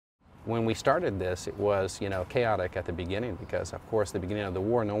when we started this, it was, chaotic at the beginning because, of course, the beginning of the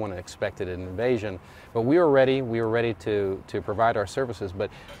war, no one expected an invasion. But we were ready. We were ready to provide our services.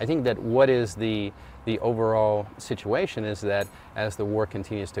 But I think that what is the overall situation is that as the war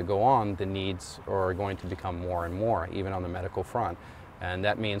continues to go on, the needs are going to become more and more, even on the medical front. And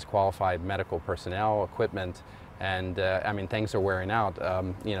that means qualified medical personnel, equipment, and things are wearing out.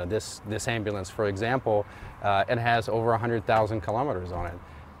 This ambulance, for example, it has over 100,000 kilometers on it.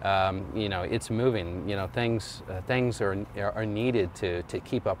 It's moving. Things are needed to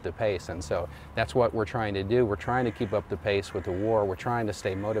keep up the pace, and so that's what we're trying to do. We're trying to keep up the pace with the war. We're trying to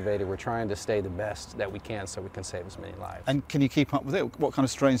stay motivated. We're trying to stay the best that we can, so we can save as many lives. And can you keep up with it? What kind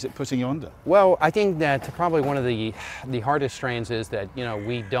of strain is it putting you under? Well, I think that probably one of the hardest strains is that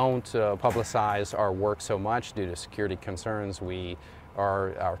we don't publicize our work so much due to security concerns. We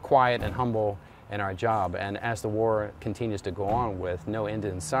are quiet and humble in our job, and as the war continues to go on with no end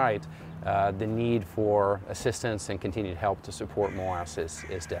in sight, the need for assistance and continued help to support MOAS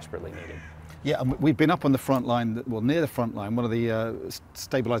is desperately needed. Yeah, and we've been up on the front line, well, near the front line, one of the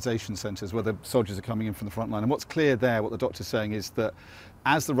stabilization centres where the soldiers are coming in from the front line. And what's clear there, what the doctor's saying, is that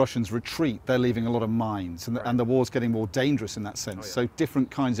as the Russians retreat, they're leaving a lot of mines, and the war's getting more dangerous in that sense. So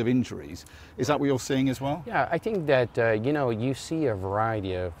different kinds of injuries. Is that what you're seeing as well? Yeah, I think that, you see a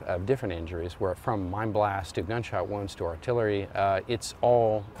variety of different injuries, where from mine blasts to gunshot wounds to artillery, it's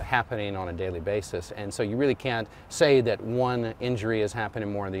all happening on a daily basis. And so you really can't say that one injury is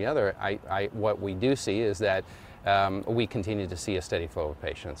happening more than the other. What we do see is that we continue to see a steady flow of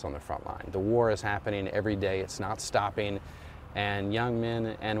patients on the front line. The war is happening every day. It's not stopping. And young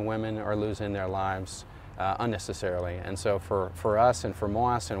men and women are losing their lives unnecessarily. And so for us and for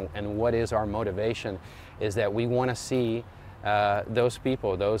MOAS, and what is our motivation, is that we want to see those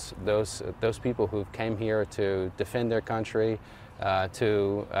people who came here to defend their country,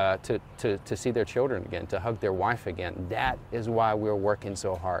 to see their children again, to hug their wife again. That is why we're working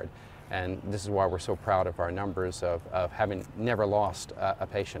so hard. And this is why we're so proud of our numbers of having never lost a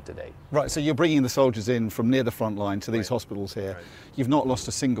patient to date. Right, so you're bringing the soldiers in from near the front line to these hospitals here. Right. You've not lost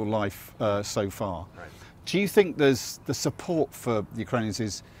a single life so far. Right. Do you think there's the support for the Ukrainians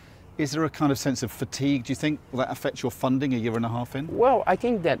is there a kind of sense of fatigue? Do you think will that affect your funding a year and a half in? Well, I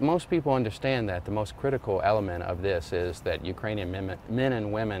think that most people understand that the most critical element of this is that Ukrainian men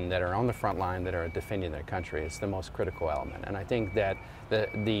and women that are on the front line that are defending their country is the most critical element. And I think that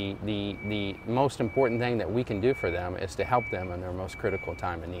the most important thing that we can do for them is to help them in their most critical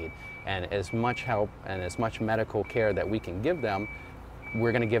time of need. And as much help and as much medical care that we can give them,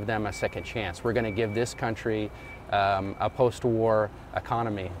 we're going to give them a second chance. We're going to give this country a post-war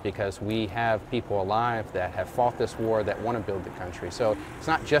economy, because we have people alive that have fought this war that want to build the country. So it's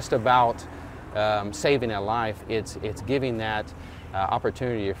not just about saving a life, it's giving that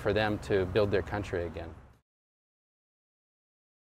opportunity for them to build their country again.